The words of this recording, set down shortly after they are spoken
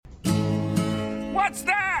What's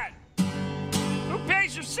that? Who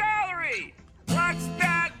pays your salary? What's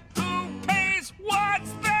that? Who pays?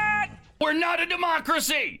 What's that? We're not a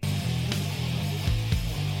democracy!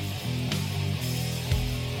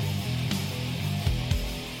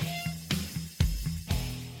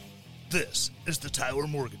 This is the Tyler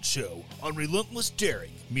Morgan Show on Relentless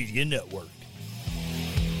Daring Media Network.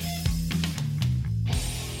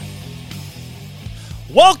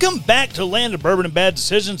 Welcome back to Land of Bourbon and Bad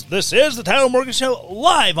Decisions. This is the Tyler Morgan Show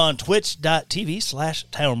live on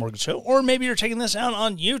twitch.tv/Tyler Morgan Show. Or maybe you're checking this out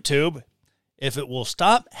on YouTube. If it will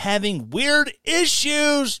stop having weird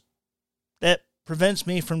issues that prevents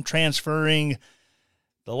me from transferring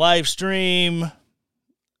the live stream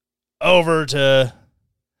over to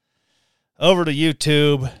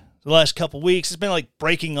YouTube the last couple weeks. It's been like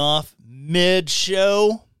breaking off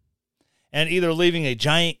mid-show and either leaving a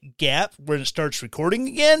giant gap when it starts recording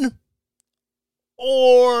again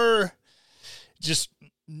or just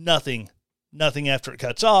nothing after it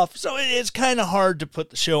cuts off. So it's kind of hard to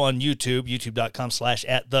put the show on YouTube,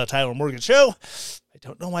 youtube.com/@the-Tyler-Morgan-Show. I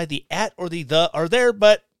don't know why the @ or the are there,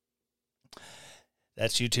 but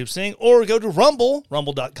that's YouTube's thing. Or go to Rumble,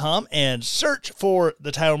 rumble.com, and search for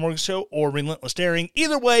The Tyler Morgan Show or Relentless Daring.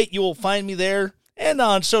 Either way, you will find me there. And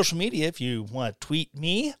on social media, if you want to tweet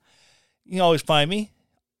me, you can always find me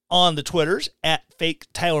on the Twitters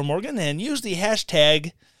 @FakeTylerMorgan and use the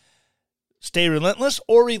hashtag StayRelentless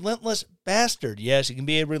or Relentless Bastard. Yes, you can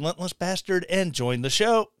be a relentless bastard and join the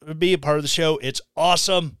show, be a part of the show. It's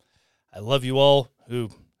awesome. I love you all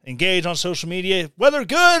who engage on social media, whether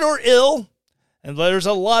good or ill. And there's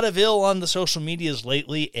a lot of ill on the social medias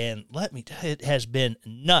lately, and let me tell you, it has been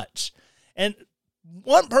nuts. And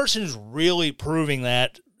one person who's really proving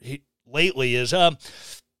that lately is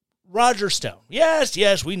Roger Stone.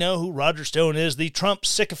 Yes, we know who Roger Stone is, the Trump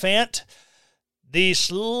sycophant, the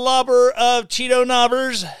slobber of Cheeto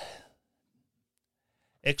knobbers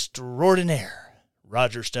extraordinaire,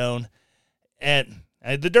 Roger Stone. And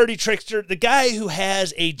the dirty trickster, the guy who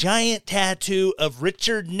has a giant tattoo of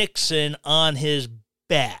Richard Nixon on his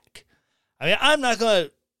back. I mean, I'm not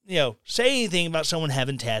going to, say anything about someone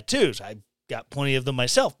having tattoos. I've got plenty of them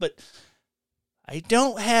myself, but I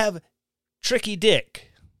don't have Tricky Dick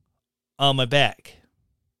on my back.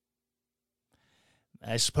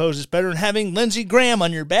 I suppose it's better than having Lindsey Graham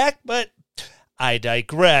on your back, but I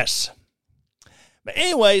digress. But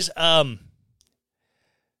anyways, Roger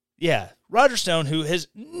Stone, who has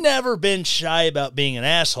never been shy about being an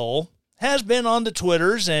asshole, has been on the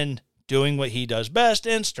Twitters and doing what he does best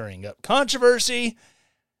and stirring up controversy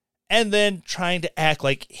and then trying to act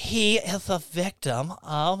like he is a victim.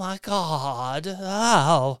 Oh, my God.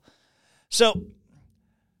 Oh. So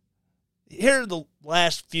here the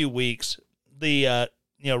last few weeks, Ron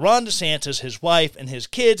DeSantis, his wife, and his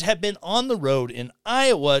kids have been on the road in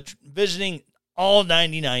Iowa visiting all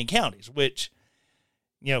 99 counties, which,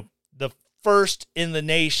 the first in the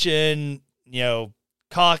nation,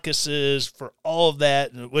 caucuses for all of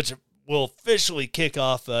that, which will officially kick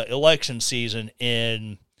off election season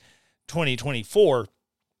in 2024.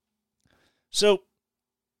 So,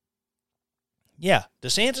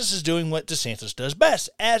 DeSantis is doing what DeSantis does best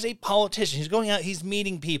as a politician. He's going out, he's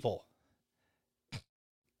meeting people.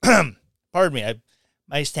 Pardon me,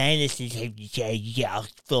 my sinuses are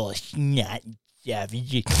full of snot and stuff.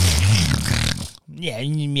 Yeah,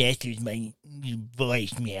 you messed with my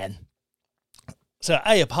voice, man. So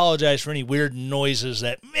I apologize for any weird noises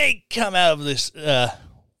that may come out of this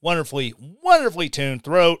wonderfully tuned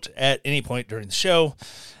throat at any point during the show.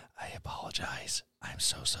 I apologize. I'm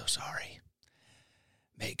so sorry.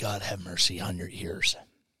 May God have mercy on your ears.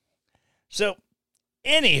 So,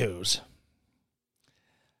 anywho's,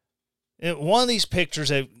 one of these pictures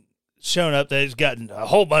have shown up that has gotten a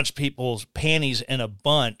whole bunch of people's panties in a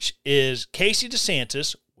bunch is Casey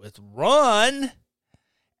DeSantis with Ron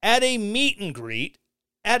at a meet and greet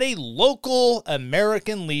at a local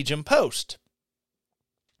American Legion post.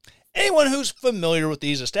 Anyone who's familiar with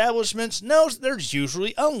these establishments knows there's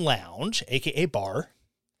usually a lounge, aka bar,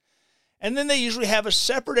 and then they usually have a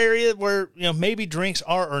separate area where, maybe drinks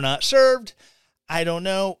are or not served. I don't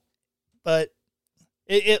know, but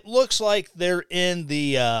it looks like they're in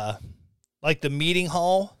the the meeting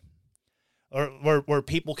hall, or where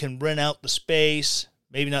people can rent out the space.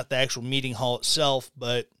 Maybe not the actual meeting hall itself,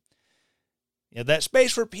 but that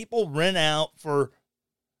space where people rent out for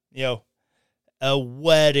a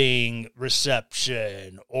wedding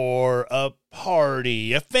reception or a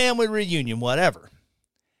party, a family reunion, whatever.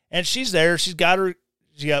 And she's there. She got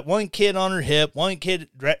one kid on her hip, one kid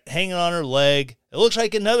hanging on her leg. It looks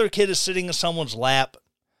like another kid is sitting in someone's lap.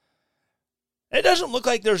 It doesn't look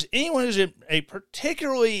like there's anyone who's in a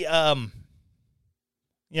particularly,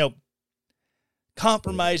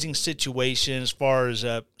 compromising situation as far as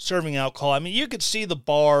serving alcohol. I mean, you could see the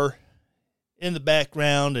bar in the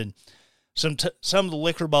background and some of the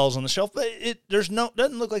liquor bottles on the shelf, but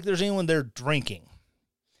doesn't look like there's anyone there drinking.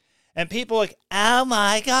 And people are like, oh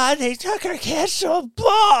my God, they took our kids to a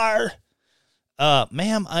bar.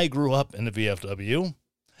 Ma'am, I grew up in the VFW.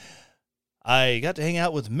 I got to hang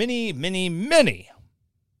out with many, many, many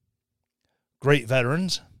great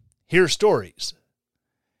veterans, hear stories,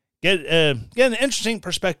 get an interesting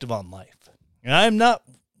perspective on life. And I'm not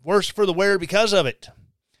worse for the wear because of it.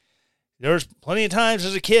 There's plenty of times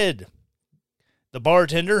as a kid, the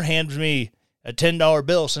bartender hands me a $10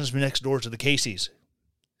 bill, sends me next door to the Casey's.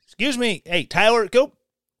 Excuse me, hey, Tyler, go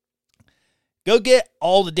get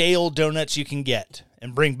all the day-old donuts you can get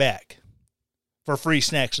and bring back for free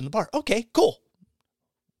snacks in the bar. Okay, cool.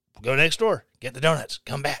 Go next door, get the donuts,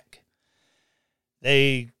 come back.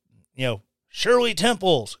 They, Shirley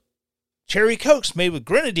Temple's cherry Cokes made with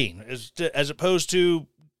grenadine as opposed to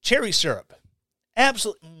cherry syrup.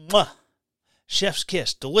 Absolutely, mwah. Chef's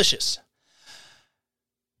kiss, delicious.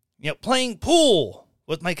 Playing pool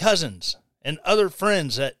with my cousins and other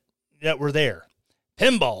friends that were there.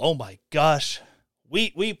 Pinball, oh my gosh.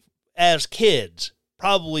 We as kids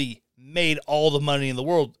probably made all the money in the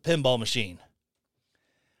world with the pinball machine.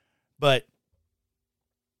 But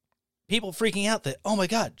people freaking out that, oh my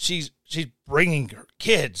God, she's bringing her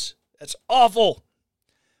kids. That's awful.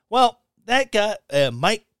 Well, that got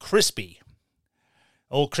Mike Crispy.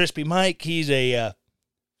 Old Crispy Mike, he's a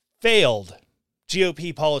failed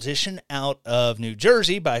GOP politician out of New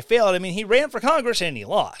Jersey. By failed, I mean he ran for Congress and he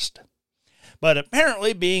lost. But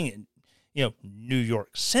apparently being, New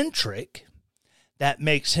York-centric, that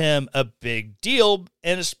makes him a big deal,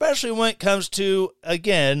 and especially when it comes to,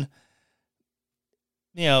 again,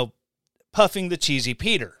 puffing the cheesy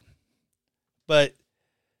Peter. But,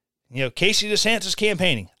 Casey DeSantis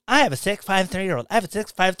campaigning. I have a 6'5" 3-year-old. I have a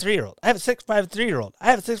 6'5" 3-year-old. I have a 6'5" 3-year-old.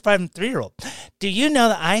 I have a 6'5" 3-year-old. Do you know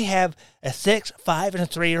that I have a 6'5" and a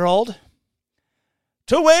 3-year-old?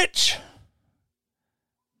 To which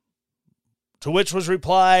was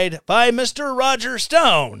replied by Mr. Roger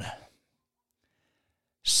Stone.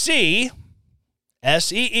 C,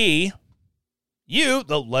 S-E-E, U,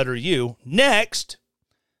 the letter U, next,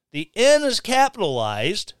 the N is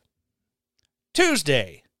capitalized,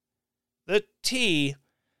 Tuesday, the T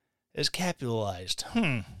is capitalized.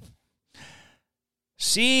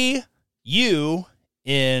 C-U-N-T.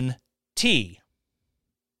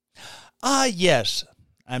 Ah, yes.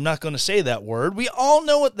 I'm not going to say that word. We all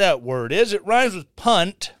know what that word is. It rhymes with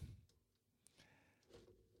punt.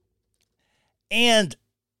 And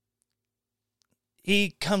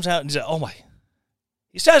he comes out and says, oh my.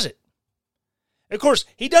 He says it. Of course,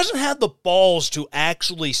 he doesn't have the balls to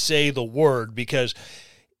actually say the word because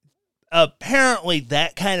apparently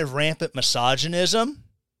that kind of rampant misogynism,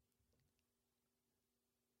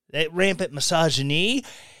 that rampant misogyny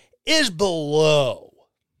is below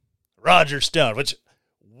Roger Stone, which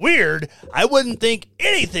weird. I wouldn't think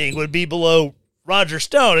anything would be below Roger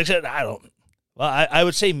Stone, except I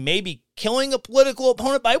would say maybe killing a political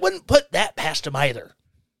opponent, but I wouldn't put that past him either.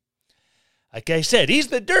 Like I said, he's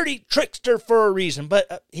the dirty trickster for a reason,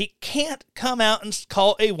 but he can't come out and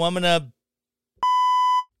call a woman a...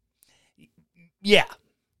 Yeah.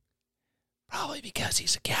 Probably because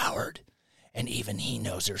he's a coward, and even he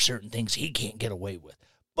knows there are certain things he can't get away with.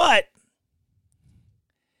 But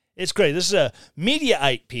it's great. This is a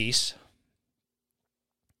Mediaite piece.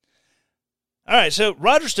 All right, so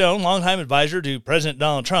Roger Stone, longtime advisor to President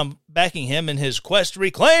Donald Trump, backing him in his quest to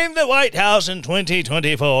reclaim the White House in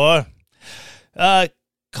 2024,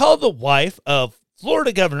 called the wife of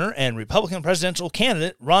Florida governor and Republican presidential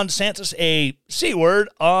candidate Ron DeSantis a C-word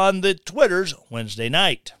on the Twitters Wednesday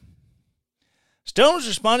night. Stone was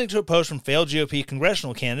responding to a post from failed GOP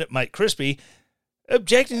congressional candidate Mike Crispy,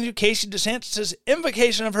 objecting to Casey DeSantis'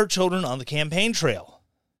 invocation of her children on the campaign trail.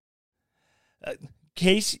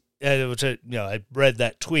 Casey, I read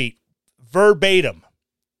that tweet verbatim.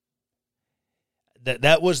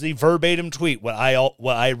 That was the verbatim tweet. What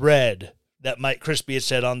I read that Mike Crispy had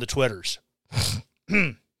said on the Twitters.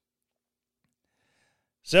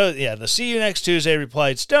 So yeah, the See You Next Tuesday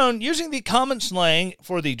replied Stone using the common slang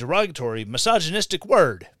for the derogatory misogynistic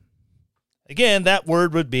word. Again, that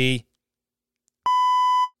word would be.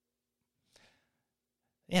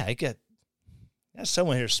 Yeah, I got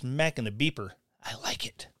someone here smacking the beeper. I like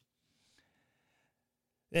it.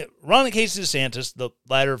 Ron and Casey DeSantis, the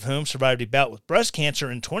latter of whom survived a bout with breast cancer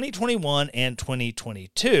in 2021 and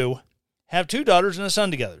 2022, have 2 daughters and a son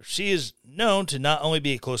together. She is known to not only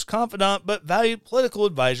be a close confidant, but valued political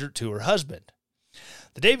advisor to her husband.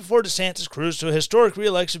 The day before DeSantis cruised to a historic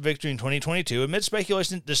re-election victory in 2022, amid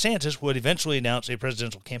speculation that DeSantis would eventually announce a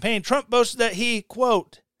presidential campaign, Trump boasted that he,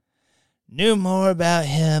 quote, knew more about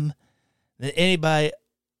him than anybody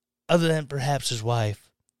other than perhaps his wife,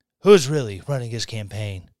 who is really running his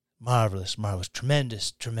campaign. Marvelous, marvelous,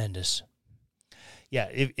 tremendous, tremendous. Yeah,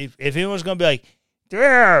 if anyone's going to be like,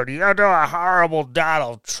 dude, you're a horrible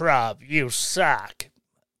Donald Trump, you suck.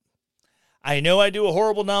 I know I do a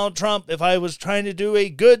horrible Donald Trump. If I was trying to do a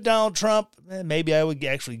good Donald Trump, maybe I would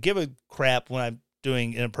actually give a crap when I'm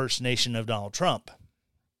doing an impersonation of Donald Trump.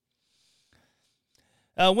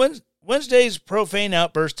 Wednesday's profane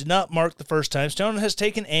outburst did not mark the first time Stone has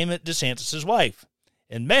taken aim at DeSantis' wife.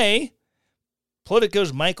 In May,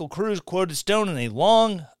 Politico's Michael Cruz quoted Stone in a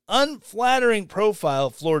long, unflattering profile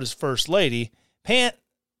of Florida's First Lady, panned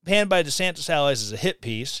by DeSantis allies as a hit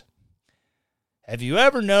piece. Have you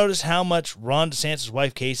ever noticed how much Ron DeSantis'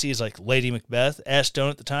 wife Casey is like Lady Macbeth? Asked Stone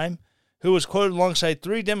at the time, who was quoted alongside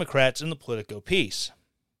 3 Democrats in the Politico piece.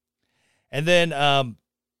 And then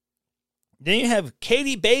you have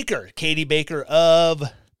Katie Baker of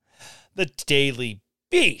the Daily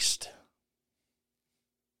Beast,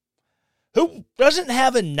 who doesn't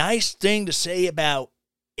have a nice thing to say about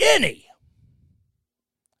any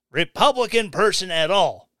Republican person at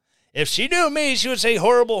all. If she knew me, she would say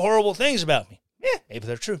horrible, horrible things about me. Yeah, maybe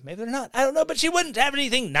they're true, maybe they're not. I don't know, but she wouldn't have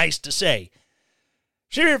anything nice to say.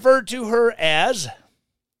 She referred to her as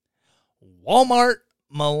Walmart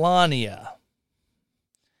Melania,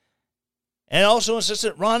 and also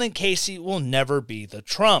insisted Ron and Casey will never be the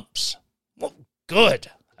Trumps. Well, good.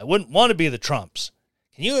 I wouldn't want to be the Trumps.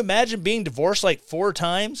 Can you imagine being divorced like 4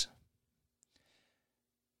 times?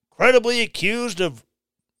 Credibly accused of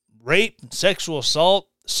rape and sexual assault,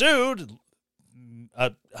 sued,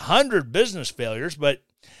 100 business failures, but,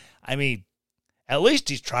 I mean, at least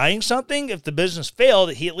he's trying something. If the business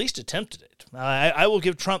failed, he at least attempted it. I will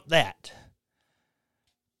give Trump that.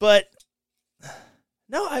 But,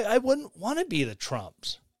 no, I wouldn't want to be the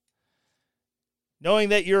Trumps. Knowing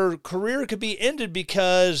that your career could be ended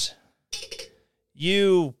because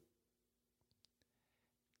you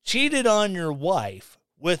cheated on your wife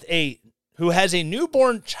with who has a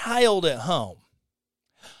newborn child at home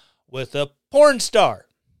with a porn star,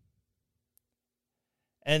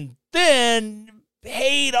 and then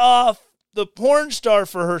paid off the porn star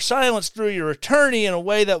for her silence through your attorney in a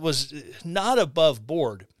way that was not above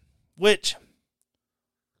board, which,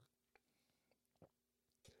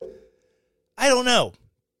 I don't know.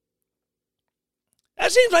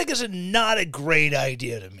 That seems like it's not a great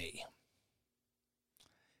idea to me.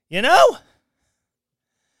 You know?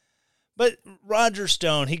 But Roger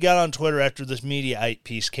Stone, he got on Twitter after this Mediaite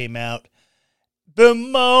piece came out,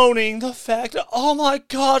 bemoaning the fact that, oh my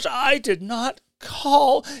gosh, I did not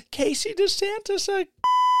call Casey DeSantis a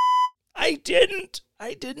I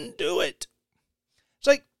didn't do it. It's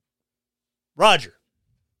like, Roger,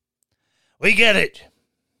 we get it.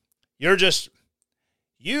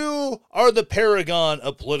 You are the paragon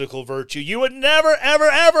of political virtue. You would never, ever,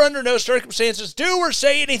 ever, under no circumstances, do or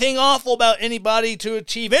say anything awful about anybody to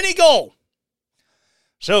achieve any goal.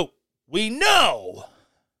 So, we know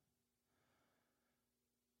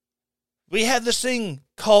we have this thing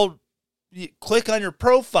called, you click on your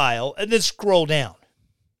profile and then scroll down.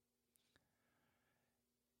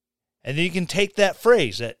 And then you can take that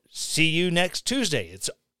phrase, that see you next Tuesday. It's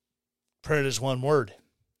printed as one word.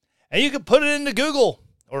 And you can put it into Google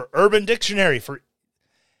or Urban Dictionary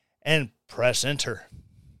and press enter.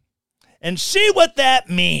 And see what that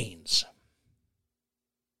means.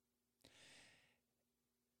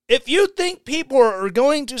 If you think people are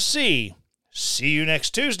going to see you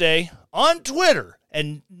next Tuesday on Twitter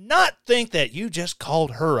and not think that you just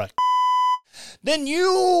called her a then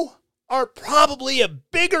you are probably a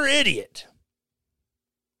bigger idiot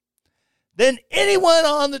than anyone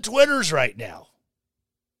on the Twitters right now.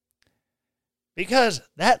 Because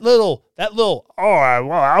that little,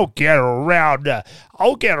 I'll get around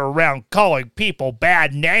calling people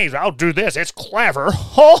bad names. I'll do this. It's clever.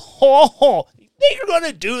 You think you're going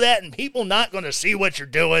to do that and people not going to see what you're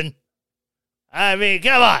doing? I mean,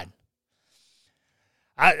 come on.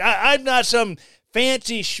 I'm not some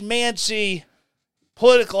fancy schmancy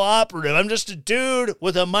political operative. I'm just a dude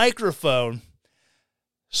with a microphone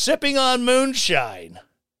sipping on moonshine.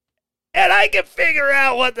 And I can figure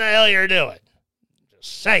out what the hell you're doing.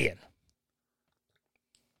 Saying.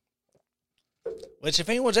 Which, if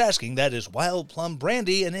anyone's asking, that is wild plum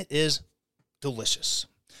brandy, and it is delicious.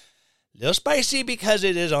 A little spicy because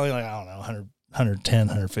it is only like, I don't know, 110,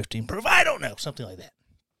 115 proof. I don't know, something like that.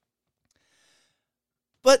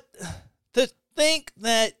 But to think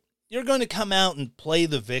that you're going to come out and play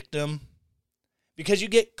the victim because you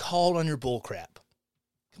get called on your bullcrap.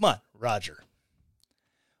 Come on, Roger.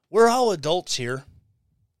 We're all adults here.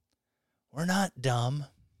 We're not dumb.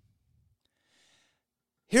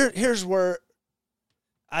 Here's where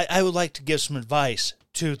I would like to give some advice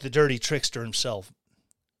to the dirty trickster himself,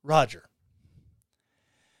 Roger.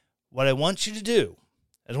 What I want you to do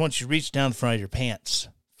is I want you to reach down the front of your pants.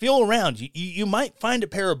 Feel around. You might find a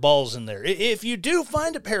pair of balls in there. If you do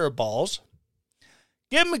find a pair of balls,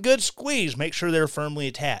 give them a good squeeze. Make sure they're firmly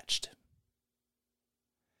attached.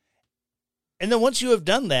 And then once you have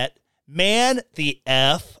done that, man the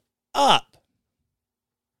F up.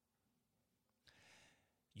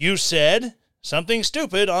 You said something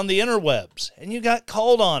stupid on the interwebs, and you got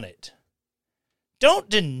called on it. Don't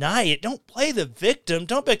deny it. Don't play the victim.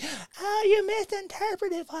 Don't be, oh, you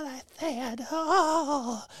misinterpreted what I said.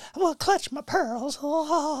 Oh, I will clutch my pearls.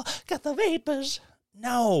 Oh, got the vapors.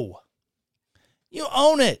 No. You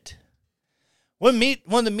own it. When the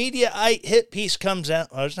Mediaite hit piece comes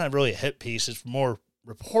out, well, it's not really a hit piece. It's more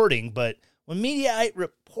reporting. But when Mediaite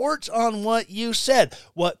reports on what you said,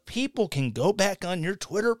 what people can go back on your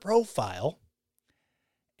Twitter profile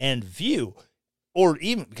and view, or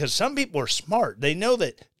even because some people are smart, they know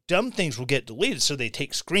that dumb things will get deleted, so they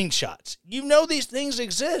take screenshots. You know these things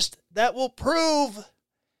exist. That will prove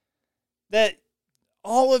that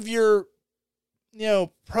all of your,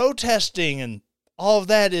 protesting and all of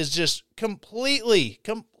that is just completely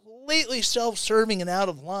self-serving and out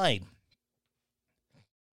of line.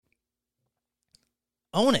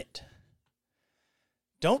 Own it.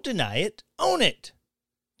 Don't deny it. Own it.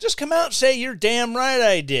 Just come out and say, you're damn right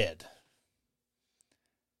I did.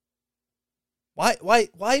 Why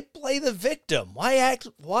play the victim? Why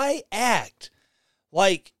act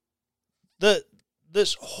like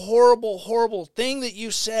this horrible thing that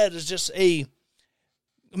you said is just a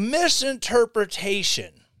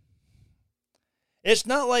misinterpretation? It's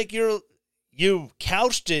not like you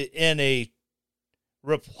couched it in a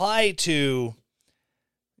reply to,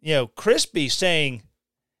 Crispy saying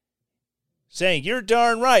you're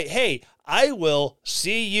darn right. Hey, I will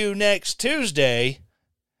see you next Tuesday.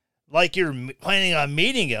 Like you're planning on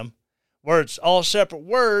meeting him, where it's all separate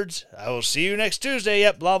words. I will see you next Tuesday.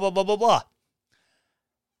 Yep, blah, blah, blah, blah, blah.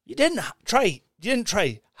 You didn't try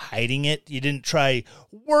hiding it. You didn't try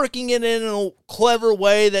working it in a clever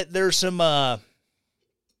way that there's some,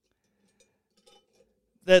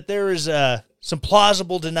 some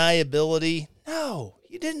plausible deniability. No,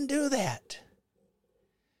 you didn't do that.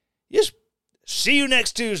 Just see you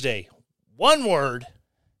next Tuesday. One word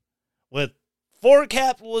with four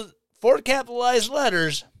capitalized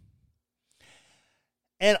letters,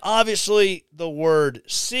 and obviously the word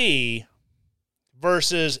C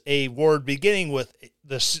versus a word beginning with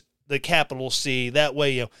the capital C. That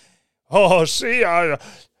way, see,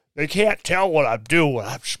 they can't tell what I'm doing.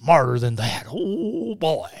 I'm smarter than that. Oh,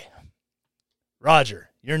 boy. Roger,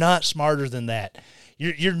 you're not smarter than that.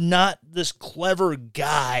 You're not this clever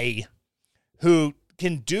guy who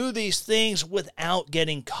can do these things without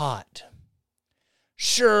getting caught.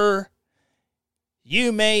 Sure,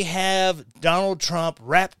 you may have Donald Trump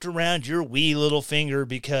wrapped around your wee little finger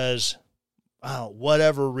because,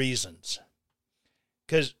 whatever reasons.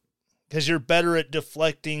 Because you're better at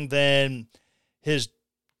deflecting than his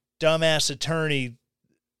dumbass attorney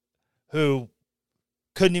who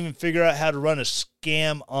couldn't even figure out how to run a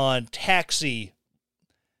scam on taxi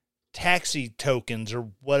tokens or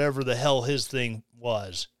whatever the hell his thing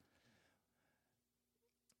was.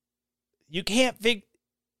 You can't figure...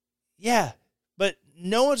 Yeah, but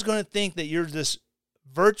no one's going to think that you're this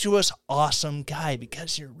virtuous, awesome guy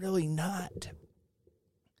because you're really not.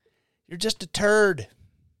 You're just a turd.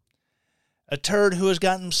 A turd who has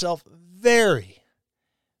gotten himself very,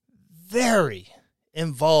 very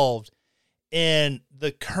involved in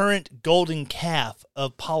the current golden calf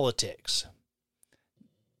of politics.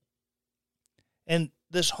 And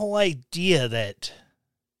this whole idea that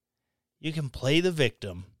you can play the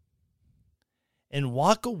victim and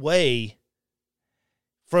walk away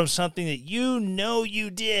from something that you know you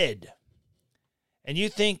did, and you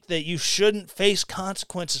think that you shouldn't face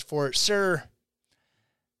consequences for it, sir,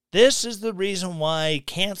 this is the reason why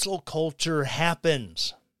cancel culture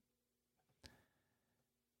happens.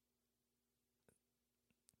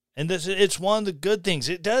 And it's one of the good things.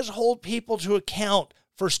 It does hold people to account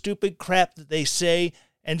for stupid crap that they say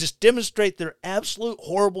and just demonstrate they're absolute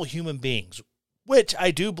horrible human beings, which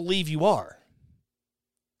I do believe you are.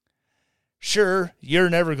 Sure, you're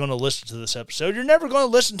never going to listen to this episode. You're never going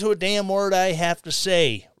to listen to a damn word I have to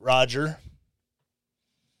say, Roger.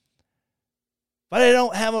 But I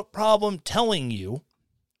don't have a problem telling you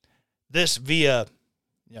this via,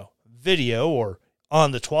 video or on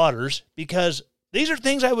the twatters, because these are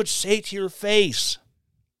things I would say to your face.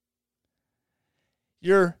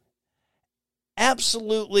 You're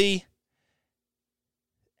absolutely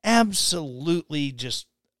just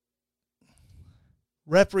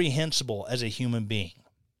reprehensible as a human being.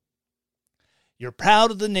 You're proud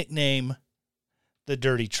of the nickname, the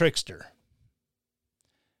Dirty Trickster.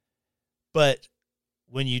 But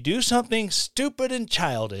when you do something stupid and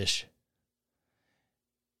childish,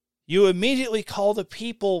 you immediately call the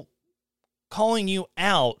people calling you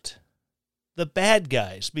out the bad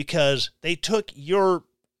guys because they took your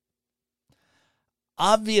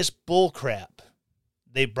obvious bullcrap.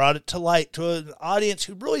 They brought it to light to an audience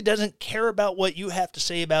who really doesn't care about what you have to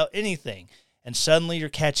say about anything. And suddenly you're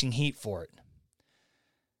catching heat for it.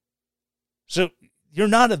 So you're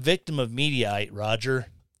not a victim of Mediaite, Roger.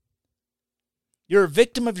 You're a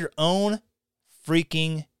victim of your own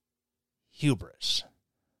freaking hubris.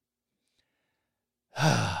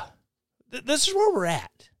 This is where we're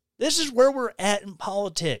at. This is where we're at in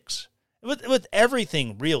politics. With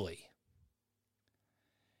everything, really.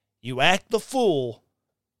 You act the fool,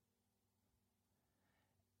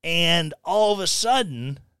 and all of a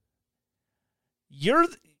sudden, you're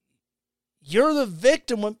the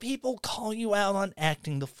victim when people call you out on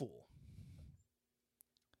acting the fool.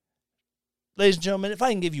 Ladies and gentlemen, if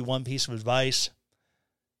I can give you one piece of advice,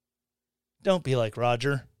 don't be like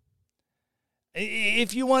Roger.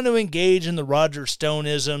 If you want to engage in the Roger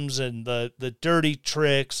Stone-isms and the dirty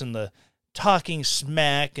tricks and the talking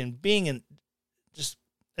smack and being just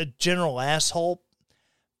a general asshole,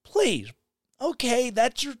 please, okay,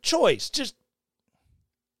 that's your choice. Just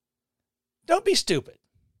don't be stupid.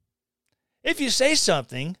 If you say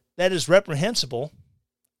something that is reprehensible,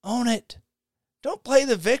 own it. Don't play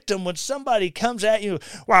the victim when somebody comes at you.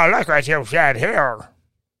 Well, look what you said here.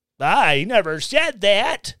 I never said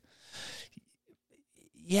that.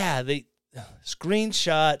 Yeah, the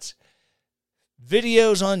screenshots,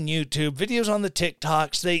 videos on YouTube, videos on the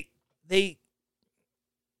TikToks, they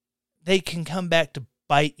can come back to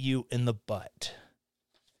bite you in the butt.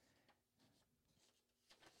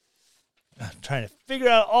 I'm trying to figure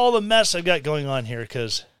out all the mess I've got going on here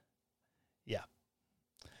because, yeah.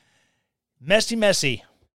 Messy.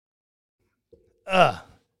 One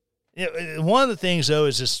of the things, though,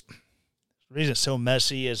 is just the reason it's so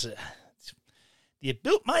messy is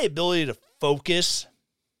my ability to focus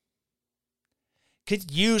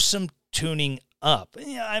could use some tuning up.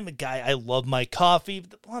 I'm a guy, I love my coffee.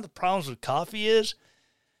 But one of the problems with coffee is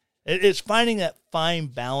it's finding that fine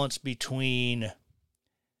balance between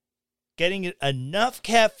getting enough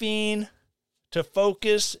caffeine to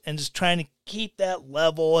focus and just trying to keep that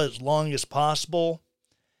level as long as possible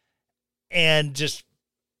and just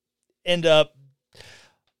end up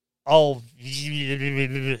all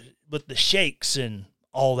with the shakes and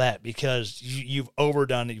all that because you've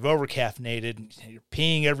overdone it, you've over-caffeinated, you're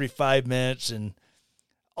peeing every 5 minutes, and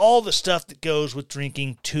all the stuff that goes with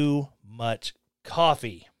drinking too much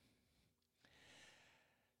coffee.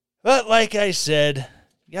 But like I said,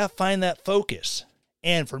 you gotta find that focus.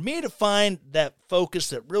 And for me to find that focus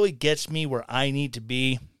that really gets me where I need to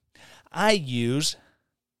be, I use,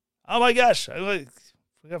 oh my gosh, I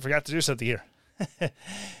forgot to do something here.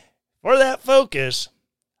 For that focus,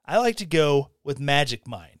 I like to go with Magic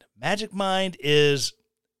Mind. Magic Mind is,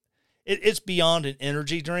 it's beyond an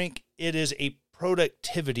energy drink. It is a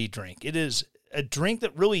productivity drink. It is a drink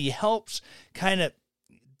that really helps kind of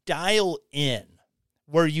dial in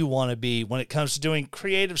where you want to be when it comes to doing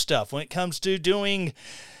creative stuff, when it comes to doing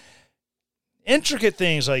intricate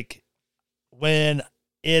things like when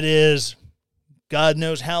it is God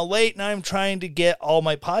knows how late and I'm trying to get all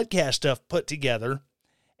my podcast stuff put together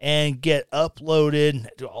and get uploaded and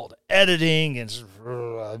do all the editing. And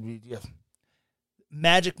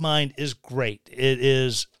Magic Mind is great.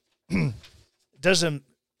 It does an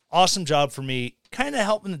awesome job for me, kind of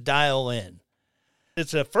helping to dial in.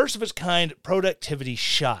 It's a first of its kind productivity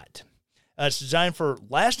shot. It's designed for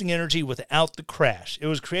lasting energy without the crash. It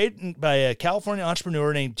was created by a California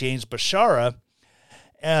entrepreneur named James Bashara.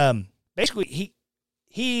 Basically,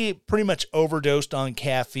 he pretty much overdosed on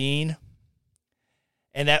caffeine,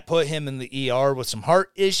 and that put him in the ER with some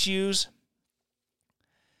heart issues.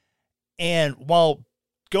 And while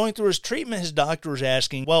going through his treatment, his doctor was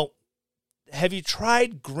asking, well, have you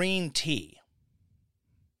tried green tea?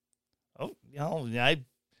 Oh, I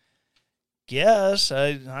guess.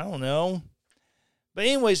 I don't know. But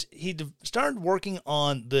anyways, he started working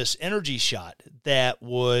on this energy shot that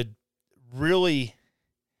would really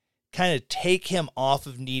kind of take him off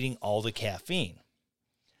of needing all the caffeine.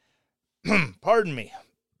 Pardon me.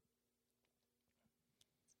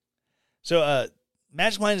 So,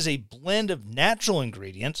 Magic Mind is a blend of natural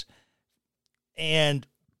ingredients, and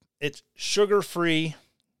it's sugar-free,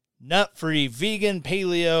 nut-free, vegan,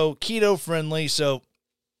 paleo, keto-friendly. So,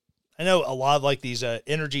 I know a lot of like these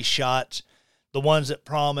energy shots, the ones that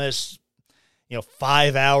promise,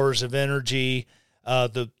 5 hours of energy,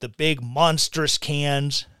 the big monstrous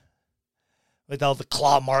cans with all the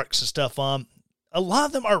claw marks and stuff on. A lot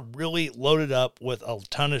of them are really loaded up with a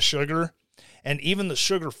ton of sugar. And even the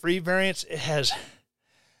sugar-free variants, it has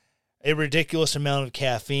a ridiculous amount of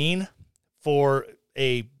caffeine for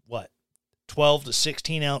a, 12 to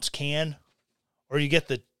 16 ounce can. Or you get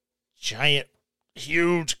the giant,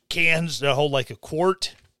 huge cans that hold like a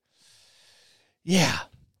quart. Yeah,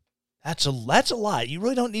 that's a lot. You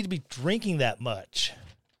really don't need to be drinking that much.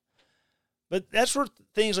 But that's where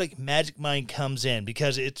things like Magic Mind comes in,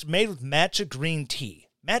 because it's made with matcha green tea.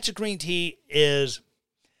 Matcha green tea is,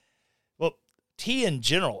 tea in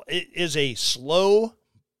general. It is a slow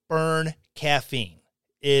burn caffeine.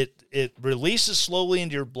 It releases slowly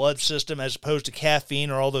into your blood system as opposed to caffeine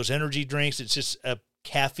or all those energy drinks. It's just a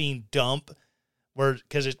caffeine dump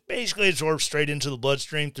because it basically absorbs straight into the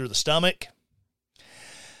bloodstream through the stomach.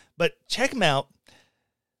 But check them out.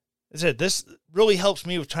 As I said, this really helps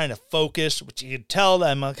me with trying to focus, which you can tell that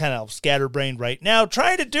I'm kind of scatterbrained right now,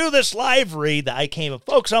 trying to do this live read that I can't even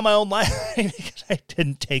focus on my own live read because I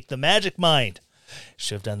didn't take the Magic Mind.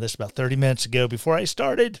 Should have done this about 30 minutes ago before I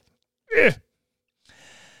started. But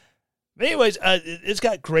anyways, it's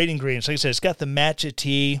got great ingredients. Like I said, it's got the matcha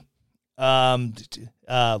tea,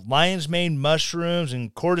 lion's mane mushrooms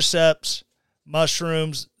and cordyceps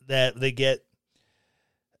mushrooms that they get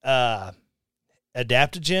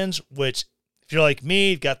adaptogens, which if you're like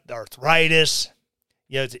me, you've got arthritis,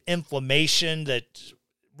 it's inflammation that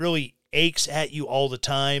really aches at you all the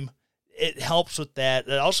time. It helps with that.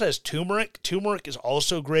 It also has turmeric. Turmeric is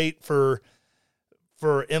also great for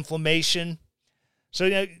inflammation.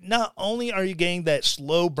 So not only are you getting that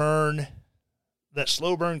slow burn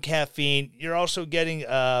caffeine, you're also getting,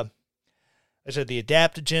 the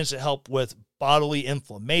adaptogens that help with bodily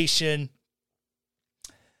inflammation.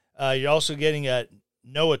 You're also getting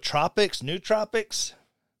nootropics,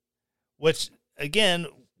 which again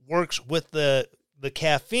works with the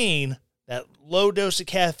caffeine, that low dose of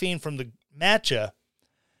caffeine from the matcha,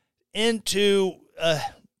 into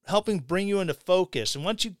helping bring you into focus. And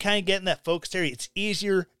once you kind of get in that focus area, it's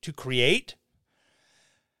easier to create.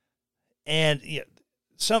 And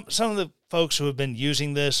some of the folks who have been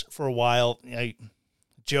using this for a while,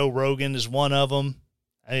 Joe Rogan is one of them.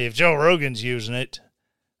 I mean, if Joe Rogan's using it,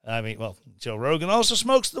 Joe Rogan also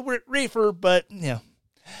smokes the reefer, but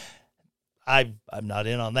I'm not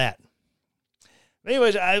in on that. But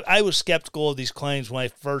anyways, I was skeptical of these claims when I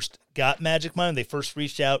first got Magic Mind. They first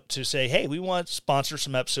reached out to say, hey, we want to sponsor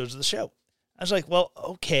some episodes of the show. I was like, well,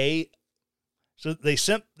 okay. So they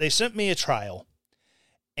sent me a trial,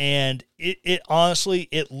 and it honestly,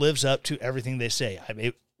 it lives up to everything they say.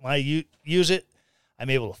 When I use it,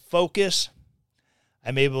 I'm able to focus.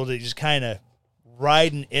 I'm able to just kind of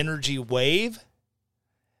ride an energy wave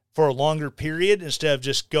for a longer period instead of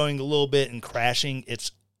just going a little bit and crashing.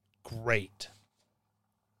 It's great.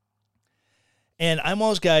 And I'm one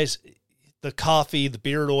of those guys, the coffee, the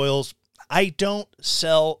beard oils, I don't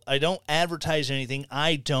advertise anything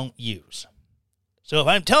I don't use. So if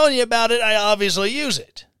I'm telling you about it, I obviously use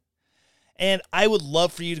it. And I would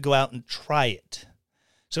love for you to go out and try it.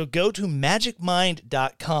 So go to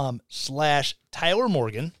magicmind.com/Tyler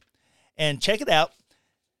Morgan and check it out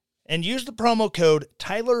and use the promo code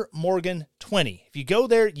TylerMorgan20. If you go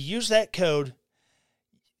there, you use that code,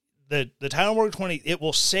 the Tyler Morgan 20, it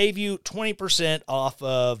will save you 20% off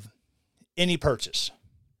of any purchase.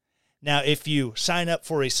 Now, if you sign up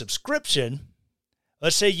for a subscription,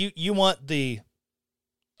 let's say you want the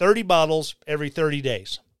 30 bottles every 30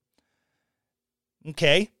 days.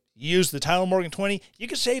 Okay, you use the Tyler Morgan 20, you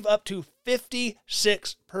can save up to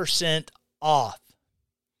 56% off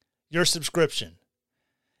your subscription.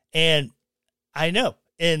 And I know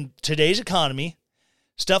in today's economy,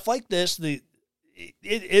 stuff like this, it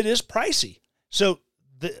is pricey. So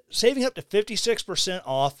saving up to 56%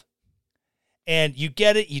 off, and you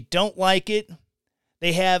get it, you don't like it,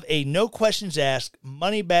 they have a no questions asked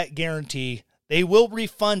money back guarantee. They will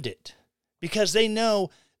refund it because they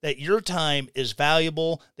know that your time is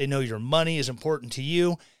valuable. They know your money is important to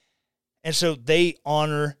you. And so they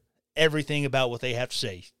honor everything about what they have to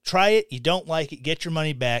say. Try it. You don't like it, get your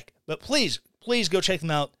money back. But please go check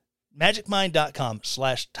them out.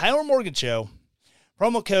 magicmind.com/Tyler Morgan Show.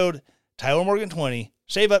 Promo code Tyler Morgan 20.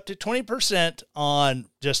 Save up to 20% on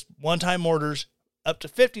just one-time orders, up to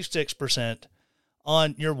 56%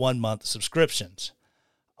 on your 1-month subscriptions.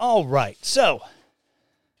 All right. So,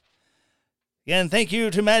 again, thank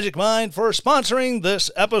you to Magic Mind for sponsoring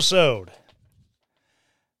this episode.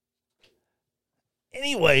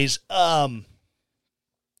 Anyways, have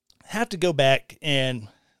to go back and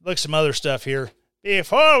look some other stuff here.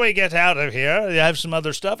 Before we get out of here, I have some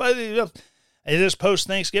other stuff. It is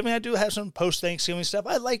post-Thanksgiving. I do have some post-Thanksgiving stuff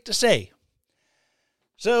I'd like to say.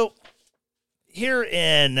 So, here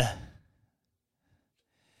in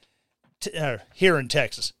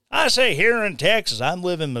Texas. I say here in Texas. I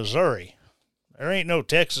live in Missouri. There ain't no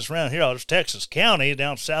Texas around here. There's Texas County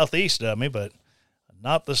down southeast of me, but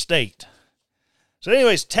not the state. So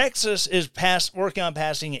anyways, Texas is working on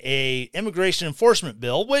passing a immigration enforcement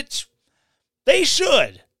bill, which they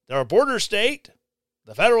should. They're a border state.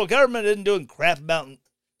 The federal government isn't doing crap about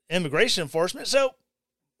immigration enforcement, so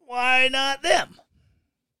why not them?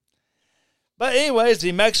 But anyways,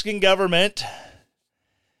 the Mexican government,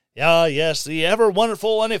 yes, the ever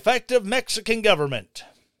wonderful and effective Mexican government.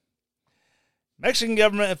 Mexican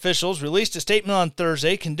government officials released a statement on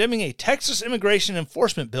Thursday condemning a Texas immigration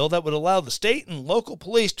enforcement bill that would allow the state and local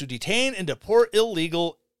police to detain and deport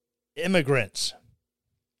illegal immigrants.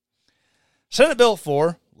 Senate Bill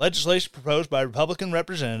 4, legislation proposed by Republican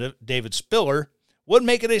Representative David Spiller, would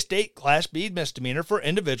make it a state Class B misdemeanor for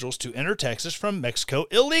individuals to enter Texas from Mexico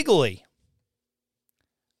illegally.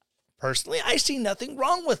 Personally, I see nothing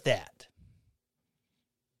wrong with that.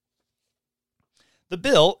 The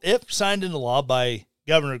bill, if signed into law by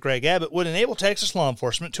Governor Greg Abbott, would enable Texas law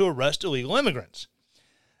enforcement to arrest illegal immigrants.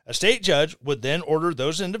 A state judge would then order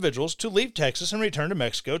those individuals to leave Texas and return to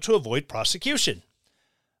Mexico to avoid prosecution.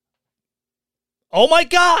 Oh my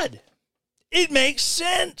God! It makes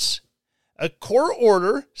sense! A court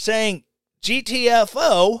order saying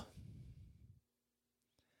GTFO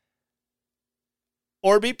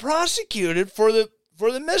or be prosecuted for the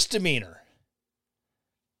misdemeanor.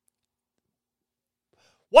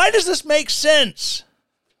 Why does this make sense?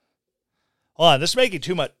 Hold on, this is making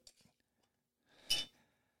too much.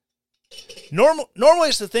 Normally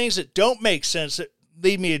it's the things that don't make sense that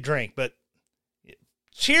lead me a drink, but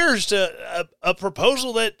cheers to a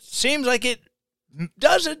proposal that seems like it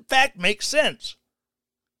does in fact make sense.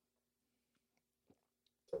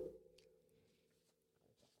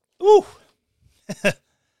 Ooh. That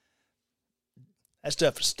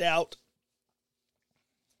stuff is stout.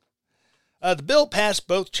 The bill passed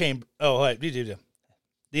both chambers.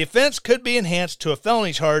 The offense could be enhanced to a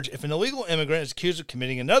felony charge if an illegal immigrant is accused of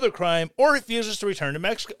committing another crime or refuses to return to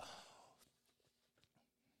Mexico.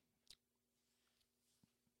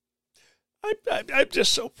 I'm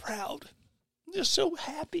just so proud. I'm just so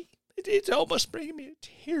happy. It's almost bringing me to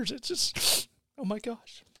tears. It's just, oh my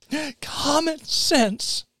gosh. Common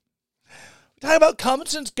sense. We talk about common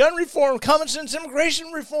sense gun reform, common sense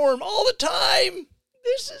immigration reform all the time.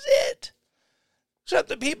 This is it. Except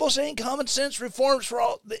the people saying common sense reforms for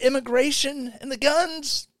all the immigration and the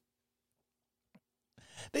guns.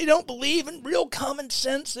 They don't believe in real common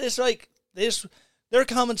sense. It's like this. Their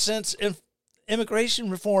common sense in immigration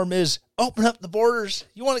reform is open up the borders.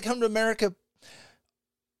 You want to come to America?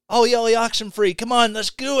 Oh, yelly oxen free. Come on,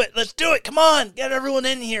 let's do it. Let's do it. Come on, get everyone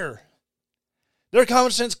in here. Their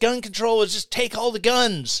common sense gun control is just take all the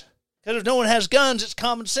guns. Because if no one has guns, it's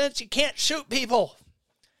common sense. You can't shoot people.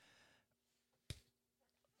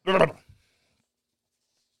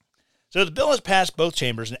 So the bill has passed both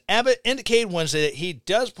chambers, and Abbott indicated Wednesday that he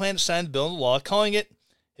does plan to sign the bill into law, calling it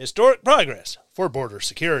historic progress for border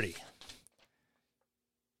security.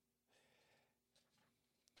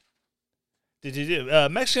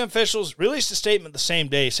 Mexican officials released a statement the same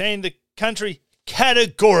day saying the country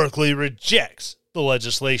categorically rejects the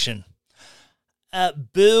legislation.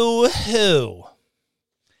 Boo-hoo.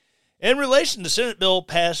 In relation to the Senate bill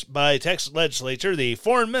passed by Texas legislature, the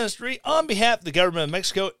Foreign Ministry, on behalf of the government of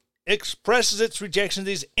Mexico, expresses its rejection of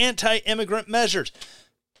these anti-immigrant measures.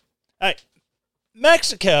 All right,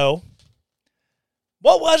 Mexico,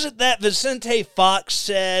 what was it that Vicente Fox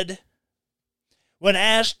said when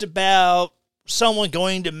asked about someone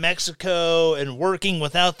going to Mexico and working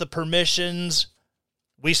without the permissions?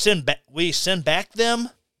 We send back them?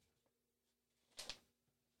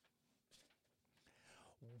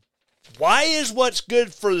 Why is what's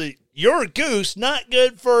good for your goose not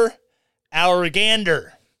good for our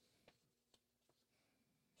gander?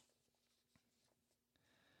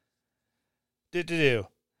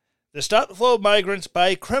 to stop the flow of migrants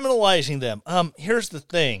by criminalizing them. Here's the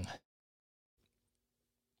thing.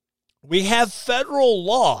 We have federal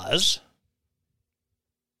laws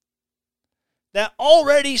that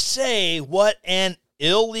already say what an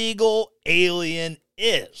illegal alien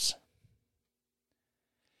is.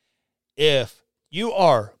 If you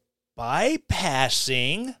are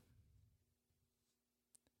bypassing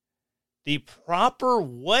the proper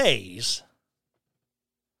ways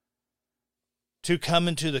to come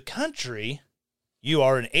into the country, you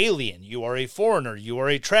are an alien, you are a foreigner, you are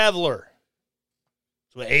a traveler.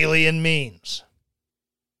 That's what alien means.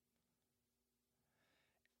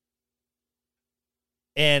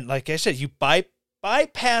 And like I said, you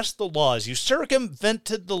bypassed the laws. You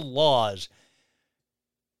circumvented the laws.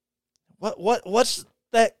 What's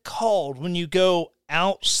that called when you go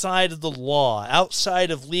outside of the law,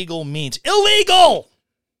 outside of legal means? Illegal!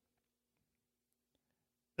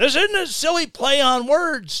 This isn't a silly play on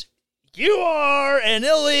words. You are an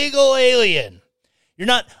illegal alien. You're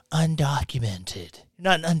not undocumented. You're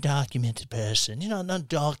not an undocumented person. You're not an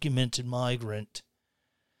undocumented migrant.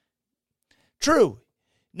 True.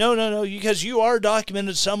 No, because you are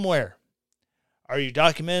documented somewhere. Are you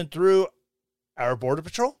documented through our Border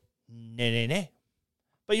Patrol? No.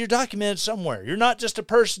 But you're documented somewhere. You're not just a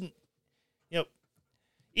person,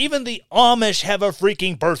 even the Amish have a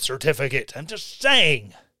freaking birth certificate. I'm just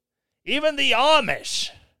saying. Even the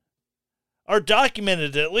Amish are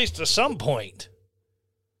documented at least to some point.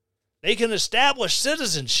 They can establish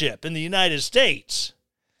citizenship in the United States.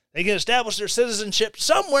 They can establish their citizenship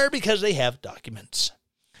somewhere because they have documents.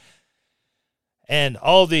 And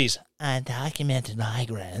all these undocumented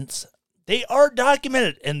migrants, they are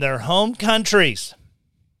documented in their home countries.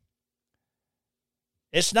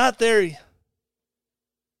 It's not the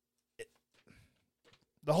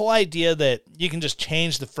whole idea that you can just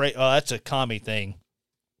change the phrase. Oh, that's a commie thing.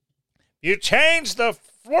 You change the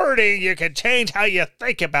wording, you can change how you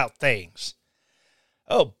think about things.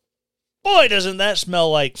 Oh, boy, doesn't that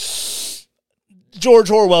smell like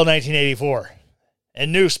George Orwell, 1984,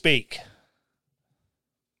 and Newspeak.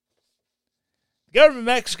 The government of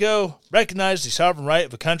Mexico recognized the sovereign right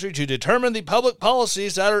of a country to determine the public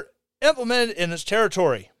policies that are implemented in its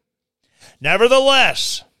territory.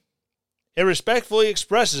 Nevertheless, it respectfully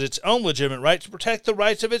expresses its own legitimate right to protect the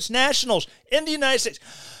rights of its nationals in the United States.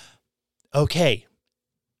 Okay,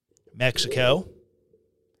 Mexico,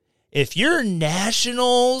 if your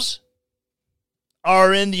nationals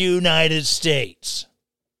are in the United States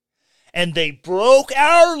and they broke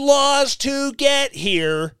our laws to get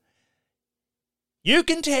here, you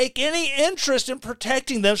can take any interest in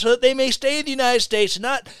protecting them so that they may stay in the United States and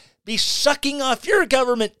not be sucking off your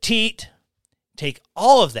government teat. Take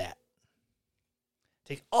all of that.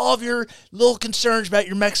 Take all of your little concerns about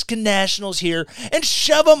your Mexican nationals here and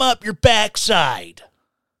shove them up your backside.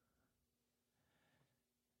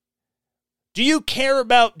 Do you care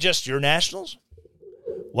about just your nationals?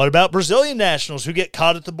 What about Brazilian nationals who get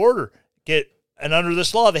caught at the border? And under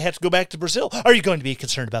this law, they have to go back to Brazil. Are you going to be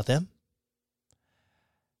concerned about them?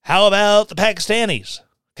 How about the Pakistanis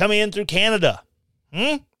coming in through Canada?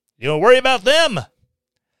 You don't worry about them.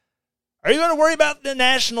 Are you going to worry about the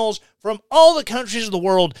nationals from all the countries of the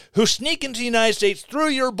world who sneak into the United States through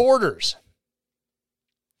your borders?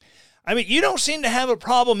 I mean, you don't seem to have a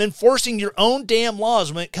problem enforcing your own damn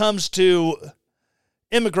laws when it comes to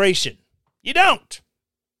immigration. You don't.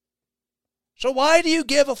 So why do you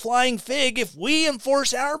give a flying fig if we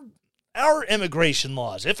enforce our immigration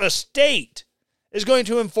laws? If a state is going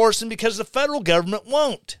to enforce them because the federal government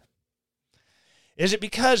won't? Is it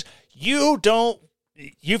because you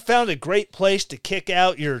found a great place to kick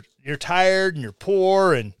out you're tired and you're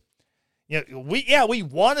poor and we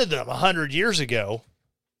wanted them 100 years ago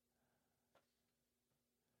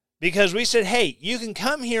because we said, hey, you can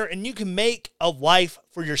come here and you can make a life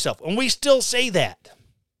for yourself. And we still say that.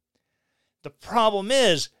 The problem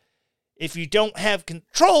is if you don't have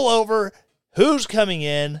control over who's coming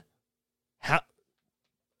in,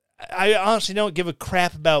 I honestly don't give a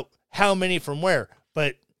crap about how many from where,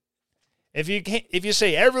 but if you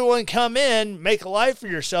say everyone come in, make a life for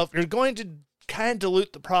yourself, you're going to kind of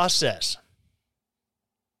dilute the process.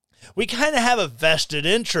 We kind of have a vested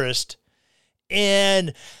interest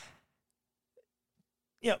in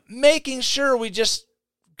making sure we just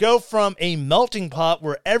go from a melting pot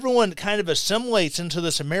where everyone kind of assimilates into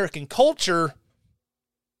this American culture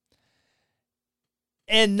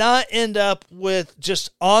and not end up with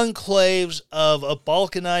just enclaves of a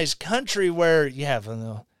balkanized country where you have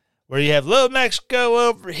little Mexico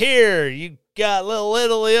over here, you got little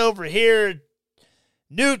Italy over here,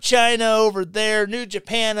 New China over there, New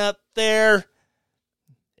Japan up there.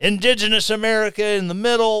 indigenous America in the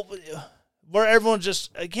middle, where everyone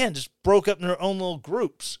just broke up in their own little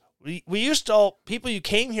groups. We used to all, people who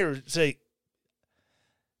came here say,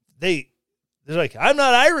 they're like, I'm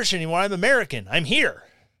not Irish anymore, I'm American, I'm here.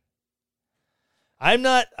 I'm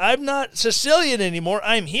not Sicilian anymore,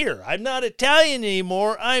 I'm here. I'm not Italian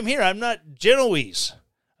anymore, I'm here. I'm not Genoese.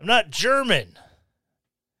 I'm not German.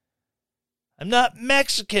 I'm not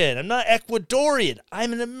Mexican. I'm not Ecuadorian.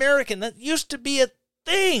 I'm an American. That used to be a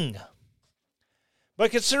thing.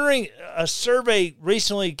 But considering a survey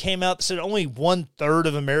recently came out that said only 1/3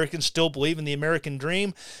 of Americans still believe in the American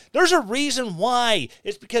dream, there's a reason why.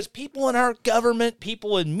 It's because people in our government,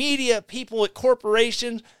 people in media, people at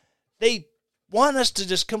corporations, they want us to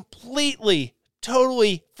just completely,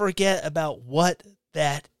 totally forget about what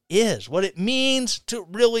that is, what it means to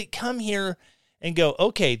really come here and go,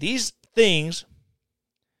 okay, these things,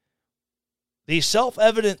 these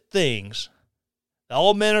self-evident things, that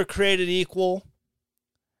all men are created equal,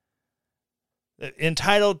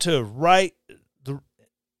 entitled to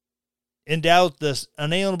endowed with the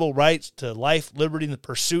unalienable rights to life, liberty, and the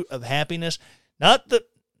pursuit of happiness, not the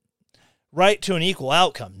right to an equal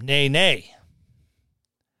outcome. Nay, nay.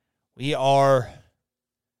 We are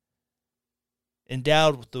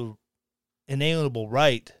endowed with the inalienable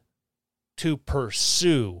right to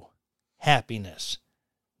pursue happiness,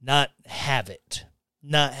 not have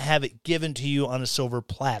it given to you on a silver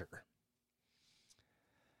platter.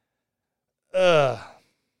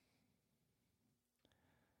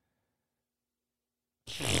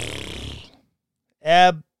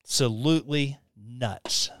 Absolutely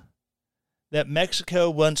nuts that Mexico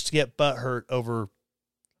wants to get butthurt over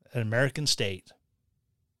an American state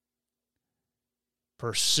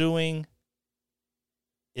pursuing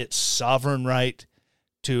its sovereign right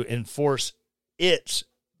to enforce its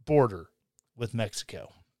border with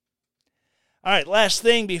Mexico. All right, last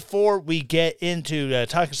thing before we get into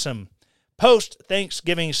talking some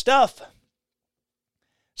post-Thanksgiving stuff.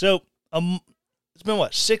 So, it's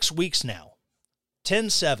been, 6 weeks now?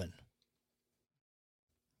 10/7.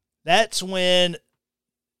 That's when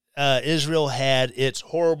Israel had its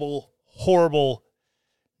horrible,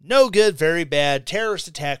 no good, very bad terrorist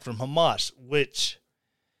attack from Hamas, which,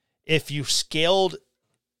 if you scaled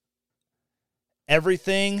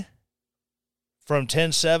everything from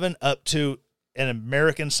 10/7 up to an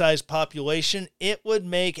American-sized population, it would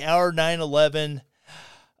make our 9/11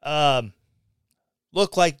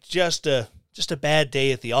 look like just a bad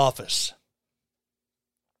day at the office.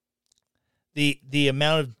 The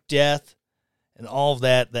amount of death and all of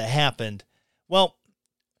that happened. Well,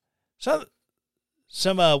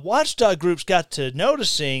 some watchdog groups got to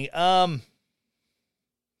noticing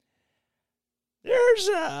there's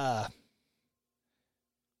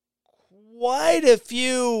quite a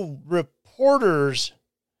few reporters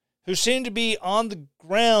who seem to be on the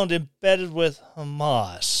ground embedded with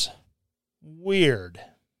Hamas. Weird.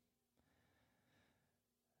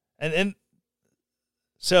 And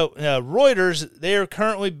so Reuters, they are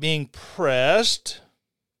currently being pressed.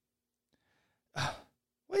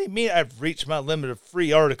 What do you mean I've reached my limit of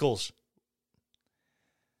free articles?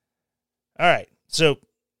 All right. So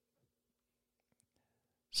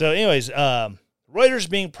anyways, Reuters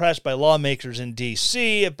being pressed by lawmakers in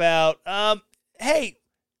D.C. about, hey,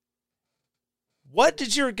 what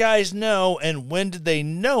did your guys know and when did they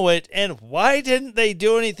know it and why didn't they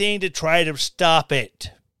do anything to try to stop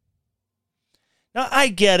it? Now, I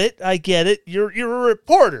get it. You're a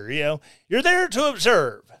reporter, You're there to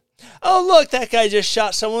observe. Oh, look, that guy just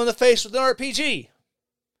shot someone in the face with an RPG.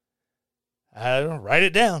 Write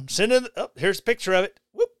it down. Send it. Oh, here's a picture of it.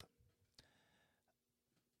 Whoop.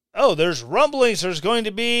 Oh, there's rumblings. There's going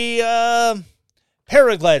to be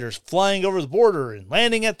paragliders flying over the border and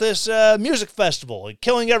landing at this music festival and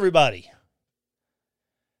killing everybody.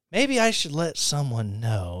 Maybe I should let someone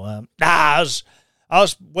know. I'll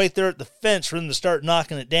just wait there at the fence for them to start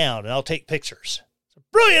knocking it down, and I'll take pictures. It's a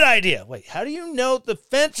brilliant idea. Wait, how do you know the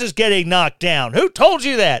fence is getting knocked down? Who told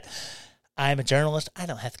you that? I'm a journalist. I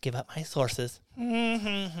don't have to give up my sources.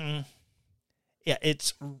 Yeah,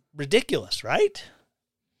 it's ridiculous, right?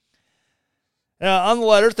 On the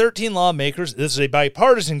letter, 13 lawmakers, this is a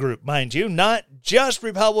bipartisan group, mind you, not just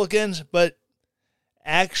Republicans, but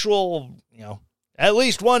actual, at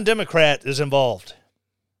least one Democrat is involved.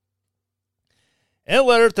 In a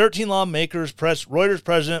letter, 13 lawmakers pressed Reuters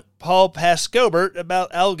President Paul Paskobert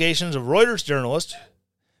about allegations of Reuters journalists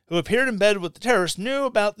who appeared in bed with the terrorists knew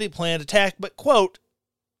about the planned attack, but, quote,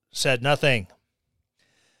 said nothing.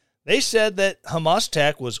 They said that Hamas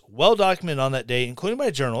attack was well documented on that day, including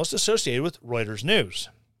by journalists associated with Reuters News.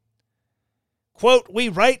 quote, "We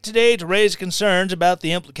write today to raise concerns about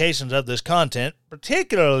the implications of this content,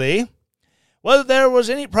 particularly whether there was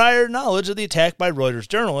any prior knowledge of the attack by Reuters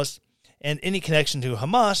journalists and any connection to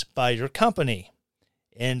Hamas by your company,"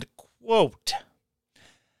 end quote.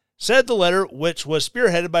 Said the letter, which was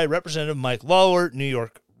spearheaded by Representative Mike Lawler, New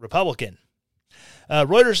York Republican.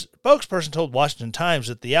 Reuters spokesperson told Washington Times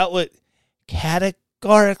that the outlet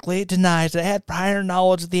categorically denies that it had prior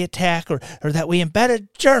knowledge of the attack or that we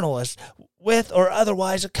embedded journalists with or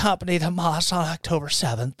otherwise accompanied Hamas on October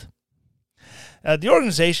 7th. The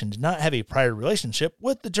organization did not have a prior relationship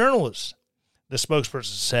with the journalists, the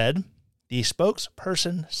spokesperson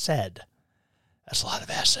said. That's a lot of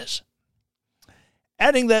S's.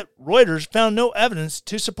 Adding that Reuters found no evidence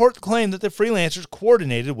to support the claim that the freelancers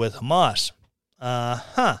coordinated with Hamas.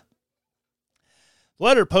 The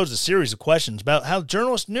letter posed a series of questions about how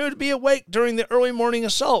journalists knew to be awake during the early morning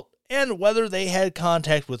assault and whether they had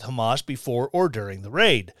contact with Hamas before or during the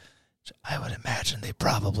raid. I would imagine they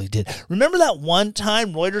probably did. Remember that one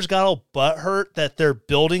time Reuters got all butthurt that their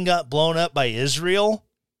building got blown up by Israel?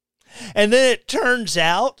 And then it turns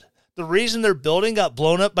out the reason their building got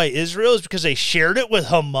blown up by Israel is because they shared it with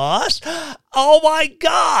Hamas? Oh my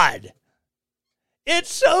God!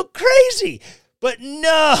 It's so crazy! But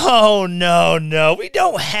no. We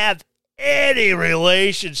don't have any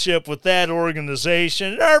relationship with that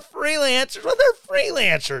organization. And our freelancers, well, they're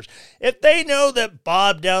freelancers. If they know that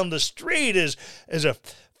Bob down the street is a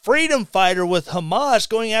freedom fighter with Hamas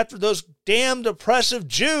going after those damned oppressive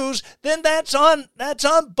Jews, then that's on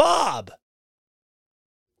Bob.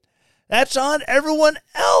 That's on everyone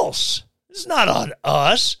else. It's not on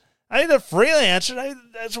us. I think they're freelancers.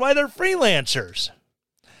 That's why they're freelancers.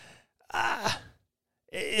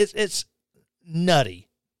 It's nutty,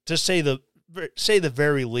 to say the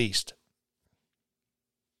very least.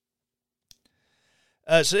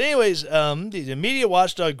 The media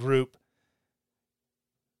watchdog group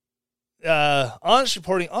Honest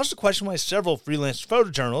Reporting also questioned why several freelance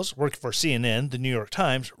photojournalists working for CNN, the New York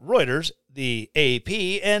Times, Reuters, the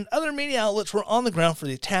AP, and other media outlets were on the ground for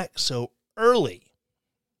the attack so early,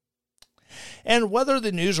 and whether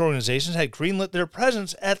the news organizations had greenlit their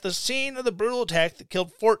presence at the scene of the brutal attack that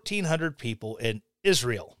killed 1,400 people in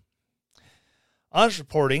Israel. Honest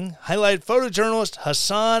Reporting highlighted photojournalist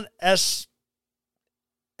Hassan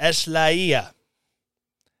Eslaiya.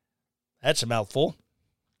 That's a mouthful.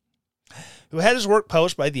 Who had his work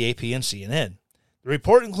published by the AP and CNN. The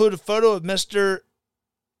report included a photo of Mr.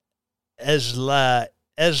 Eslaiya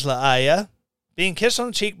being kissed on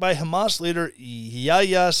the cheek by Hamas leader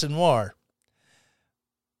Yahya Sinwar.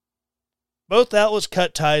 Both outlets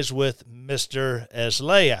cut ties with Mr.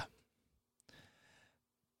 Eslaiya.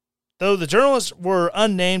 Though the journalists were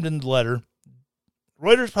unnamed in the letter,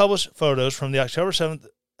 Reuters published photos from the October 7th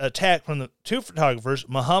attack from the two photographers,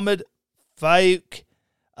 Mohammed Fayouk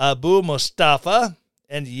Abu Mustafa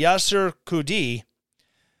and Yasser Kudi,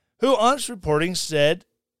 who Honest Reporting said,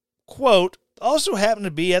 quote, also happened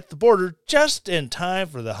to be at the border just in time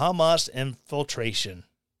for the Hamas infiltration,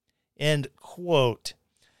 end quote.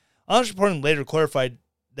 Honest Reporting later clarified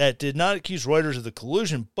that did not accuse Reuters of the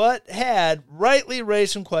collusion, but had rightly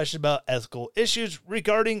raised some questions about ethical issues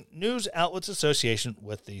regarding news outlets' association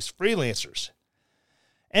with these freelancers.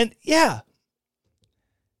 And yeah,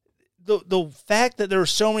 the fact that there were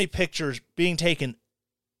so many pictures being taken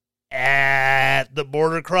at the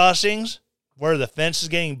border crossings where the fence is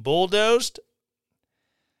getting bulldozed.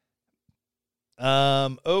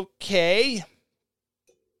 Okay.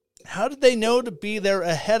 How did they know to be there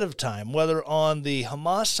ahead of time, whether on the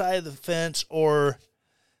Hamas side of the fence or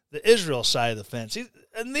the Israel side of the fence?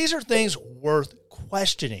 And these are things worth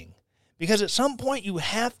questioning, because at some point you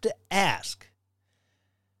have to ask,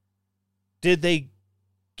 did they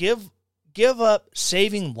give up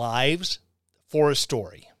saving lives for a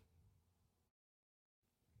story?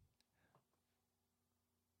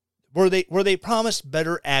 Were they promised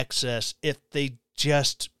better access if they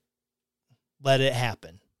just let it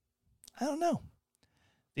happen? I don't know.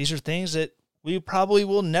 These are things that we probably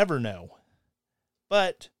will never know.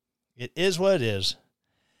 But it is what it is.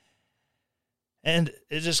 And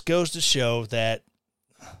it just goes to show that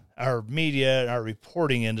our media and our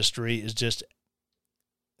reporting industry is just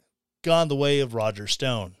gone the way of Roger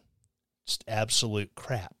Stone. Just absolute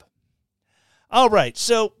crap. All right,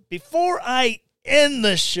 so before I end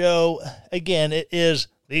the show, again, it is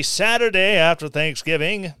the Saturday after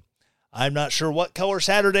Thanksgiving. I'm not sure what color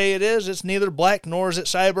Saturday it is. It's neither black nor is it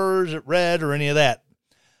cyber or is it red or any of that.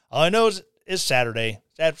 All I know is it's Saturday.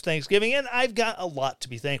 It's after Thanksgiving, and I've got a lot to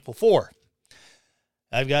be thankful for.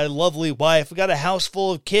 I've got a lovely wife. I've got a house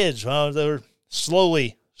full of kids. Well, they're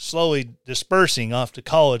slowly slowly dispersing off to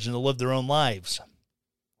college and to live their own lives.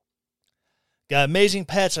 Got amazing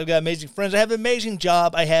pets. I've got amazing friends. I have an amazing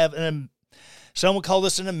job. I have some would call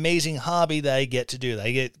this an amazing hobby that I get to do. That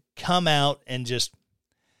I get to come out and just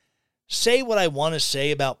say what I want to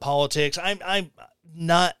say about politics. I'm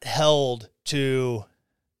not held to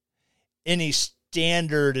any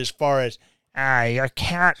standard as far as, you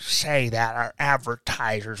can't say that. Our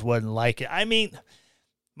advertisers wouldn't like it. I mean,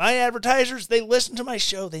 my advertisers, they listen to my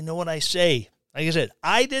show. They know what I say. Like I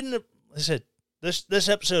said, this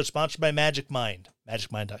episode is sponsored by Magic Mind.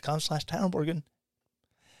 MagicMind.com/Tyler Morgan.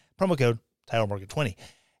 Promo code Tyler Morgan 20.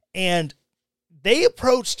 And they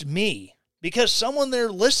approached me because someone there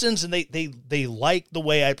listens and they like the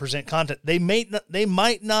way I present content. They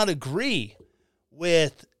might not agree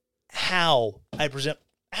with how I present.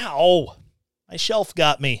 Ow! My shelf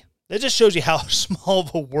got me. That just shows you how small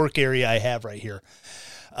of a work area I have right here.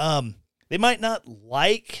 They might not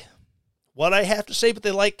like what I have to say, but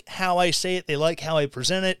they like how I say it. They like how I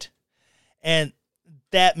present it. And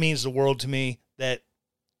that means the world to me, that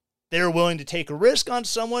they're willing to take a risk on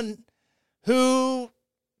someone who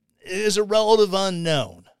is a relative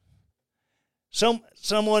unknown.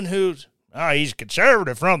 Someone who's, he's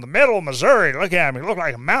conservative from the middle of Missouri. Look at him. He looks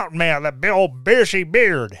like a mountain man with that big old bushy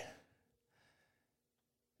beard.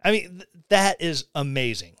 I mean, that is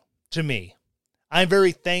amazing to me. I'm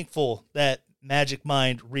very thankful that Magic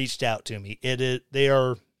Mind reached out to me. They've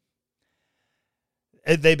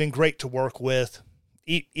been great to work with,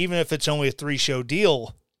 even if it's only a 3-show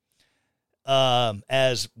deal.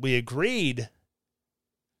 As we agreed,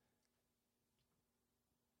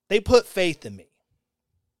 they put faith in me,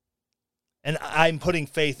 and I'm putting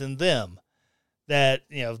faith in them. That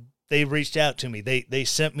they reached out to me. They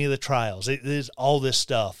sent me the trials. It is all this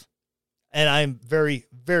stuff, and I'm very,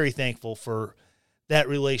 very thankful for that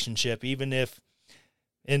relationship. Even if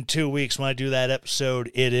in 2 weeks when I do that episode,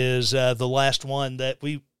 it is the last one that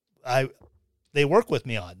they work with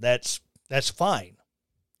me on. That's fine.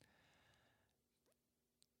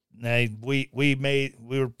 We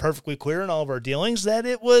were perfectly clear in all of our dealings that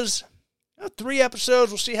it was 3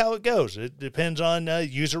 episodes. We'll see how it goes. It depends on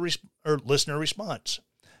user or listener response.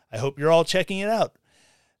 I hope you're all checking it out.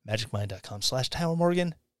 MagicMind.com/Tyler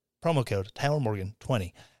Morgan. Promo code Tyler Morgan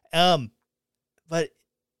 20. But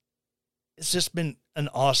it's just been an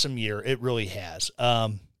awesome year. It really has.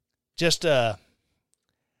 Just a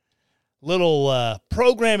little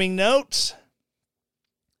programming notes.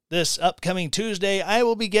 This upcoming Tuesday, I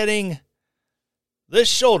will be getting this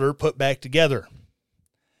shoulder put back together.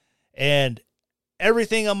 And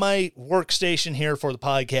everything on my workstation here for the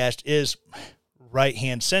podcast is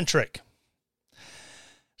right-hand centric.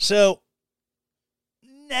 So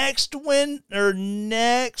next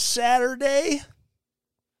Saturday,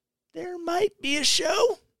 there might be a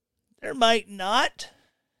show. There might not.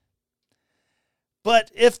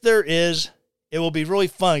 But if there is, it will be really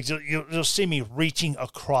fun. You'll see me reaching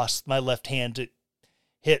across my left hand to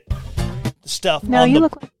hit stuff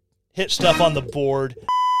hit stuff on the board.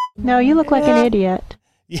 No, you look like an idiot.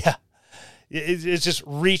 Yeah. It's just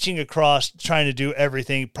reaching across, trying to do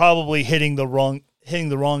everything, probably hitting the wrong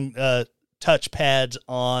touch pads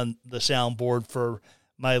on the soundboard for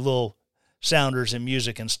my little sounders and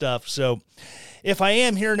music and stuff. So if I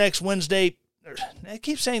am here next Wednesday, I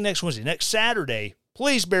keep saying next Wednesday, next Saturday,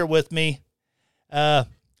 please bear with me.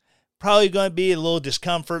 Probably going to be a little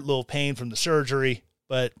discomfort, a little pain from the surgery,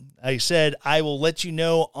 but like I said, I will let you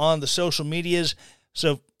know on the social medias.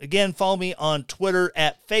 So again, follow me on Twitter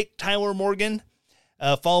at Fake Tyler Morgan.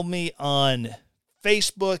 Follow me on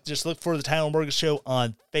Facebook. Just look for the Tyler Morgan Show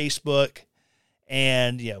on Facebook,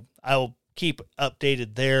 and I will keep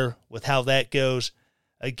updated there with how that goes.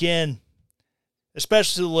 Again,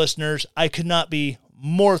 especially to the listeners, I could not be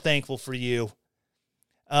more thankful for you.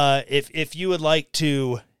 If you would like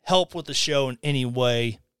to help with the show in any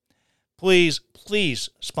way, please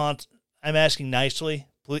sponsor. I'm asking nicely.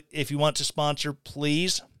 If you want to sponsor,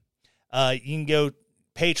 please. You can go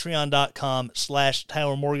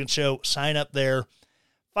patreon.com/Tyler Morgan Show. Sign up there.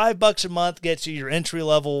 $5 a month gets you your entry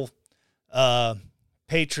level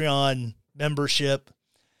Patreon membership.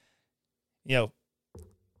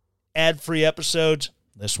 Ad-free episodes.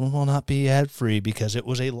 This one will not be ad-free because it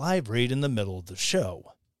was a live read in the middle of the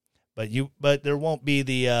show. But there won't be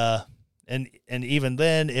the and even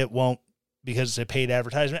then it won't, because it's a paid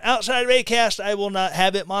advertisement. Outside of Acast, I will not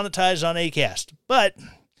have it monetized on Acast. But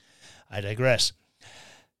I digress.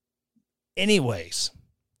 Anyways,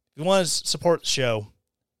 if you want to support the show,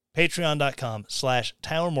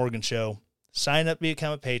 patreon.com/Tyler Morgan Show. Sign up to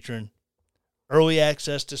become a patron. Early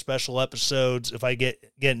access to special episodes if I get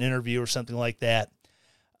an interview or something like that.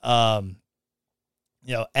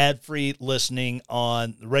 ad-free listening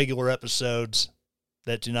on the regular episodes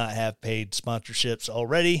that do not have paid sponsorships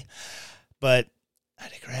already. But I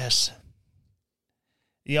digress.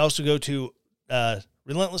 You also go to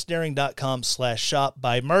relentlessdaring.com/shop,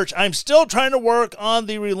 buy merch. I'm still trying to work on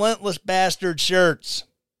the Relentless Bastard shirts.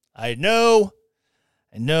 I know.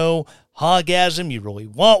 Hogasm, you really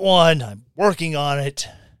want one. I'm working on it.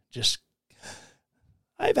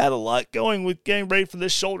 I've had a lot going with getting ready for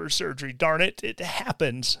this shoulder surgery. Darn it. It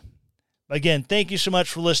happens. Again, thank you so much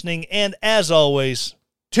for listening. And as always,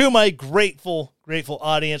 to my grateful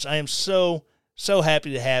audience, I am so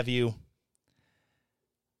happy to have you.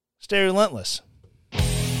 Stay relentless.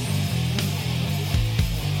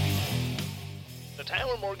 The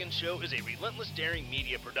Tyler Morgan Show is a Relentless Daring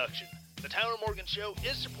media production. The Tyler Morgan Show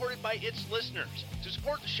is supported by its listeners. To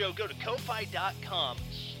support the show, go to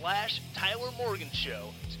ko-fi.com/Tyler Morgan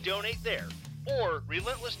Show to donate there, or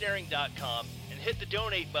relentlessdaring.com and hit the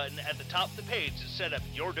donate button at the top of the page to set up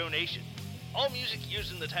your donation. All music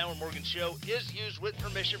used in the Tyler Morgan Show is used with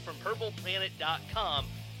permission from purpleplanet.com,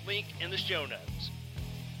 link in the show notes.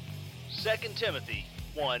 2 Timothy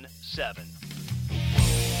 1:7.